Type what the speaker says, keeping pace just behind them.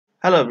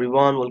Hello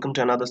everyone, welcome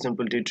to another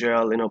simple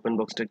tutorial in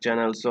OpenBox Tech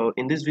channel. So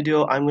in this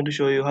video I'm going to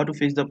show you how to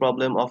fix the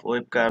problem of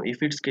webcam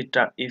if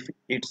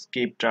it's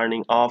keep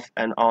turning off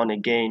and on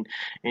again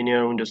in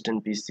your Windows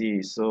 10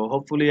 PC. So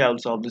hopefully I'll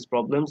solve this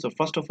problem. So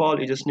first of all,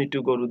 you just need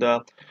to go to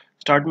the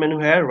start menu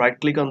here, right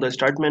click on the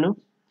start menu,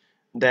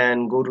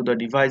 then go to the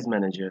device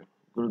manager.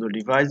 Go to the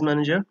device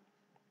manager.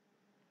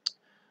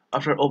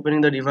 After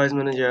opening the device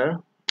manager,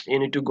 you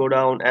need to go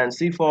down and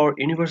see for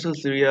universal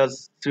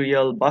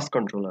serial bus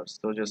controllers.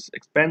 So just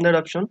expand that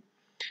option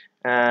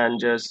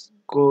and just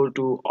go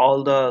to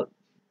all the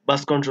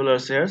bus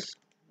controllers here,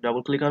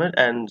 double click on it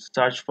and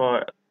search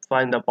for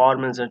find the power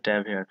management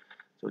tab here.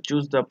 So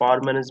choose the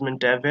power management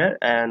tab here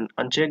and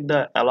uncheck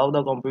the allow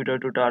the computer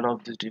to turn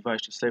off this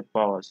device to save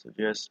power. So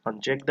just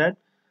uncheck that,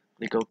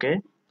 click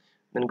OK,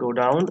 then go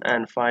down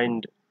and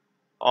find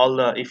all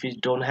the, if you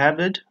don't have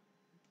it,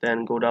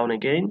 then go down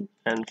again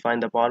and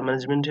find the power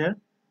management here.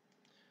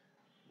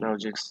 Now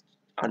just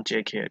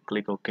uncheck here,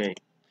 click OK.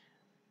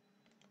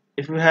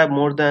 If you have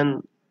more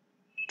than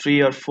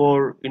 3 or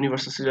 4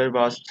 universal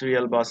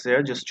serial bus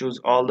here, just choose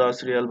all the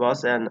serial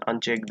bus and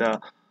uncheck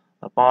the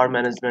power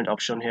management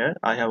option here.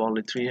 I have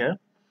only 3 here,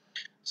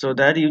 so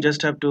that you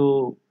just have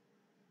to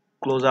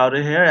close out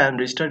of here and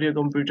restart your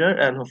computer,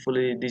 and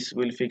hopefully this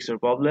will fix your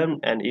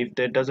problem. And if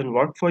that doesn't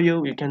work for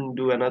you, you can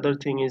do another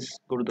thing, is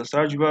go to the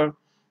search bar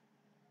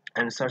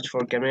and search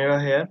for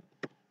camera here,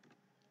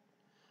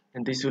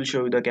 and this will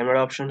show you the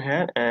camera option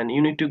here, and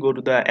you need to go to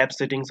the app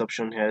settings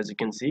option here. As you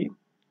can see,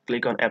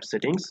 click on app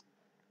settings.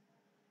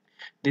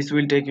 This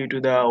will take you to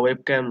the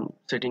webcam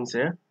settings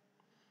here,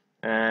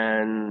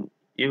 and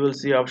you will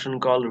see option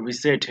called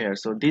reset here.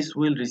 So this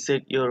will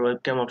reset your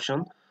webcam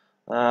option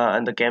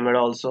and the camera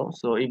also.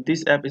 So if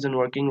this app isn't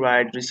working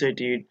right,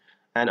 reset it.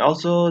 And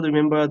also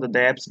remember that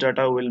the app's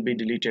data will be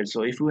deleted.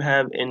 So if you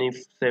have any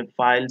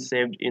file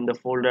saved in the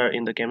folder,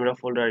 in the camera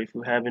folder, if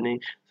you have any,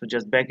 so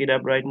just back it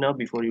up right now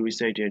before you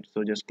reset it.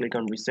 So just click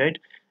on reset,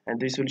 and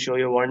this will show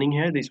your warning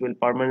here. This will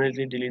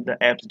permanently delete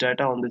the app's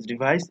data on this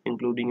device,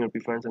 including your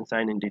preference and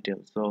sign in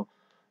details. So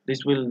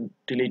this will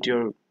delete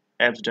your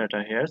apps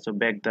data here. So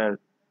back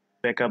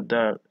up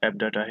the app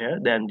data here,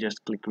 then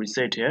just click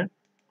reset here,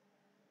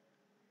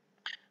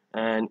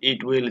 and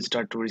it will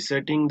start to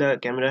resetting the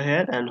camera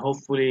here, and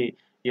hopefully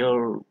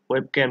your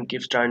webcam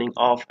keeps turning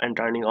off and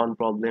turning on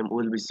problem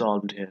will be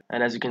solved here.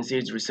 And as you can see,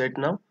 it's reset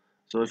now.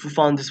 So if you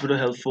found this video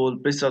helpful,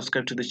 please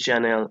subscribe to this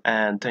channel,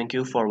 and thank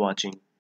you for watching.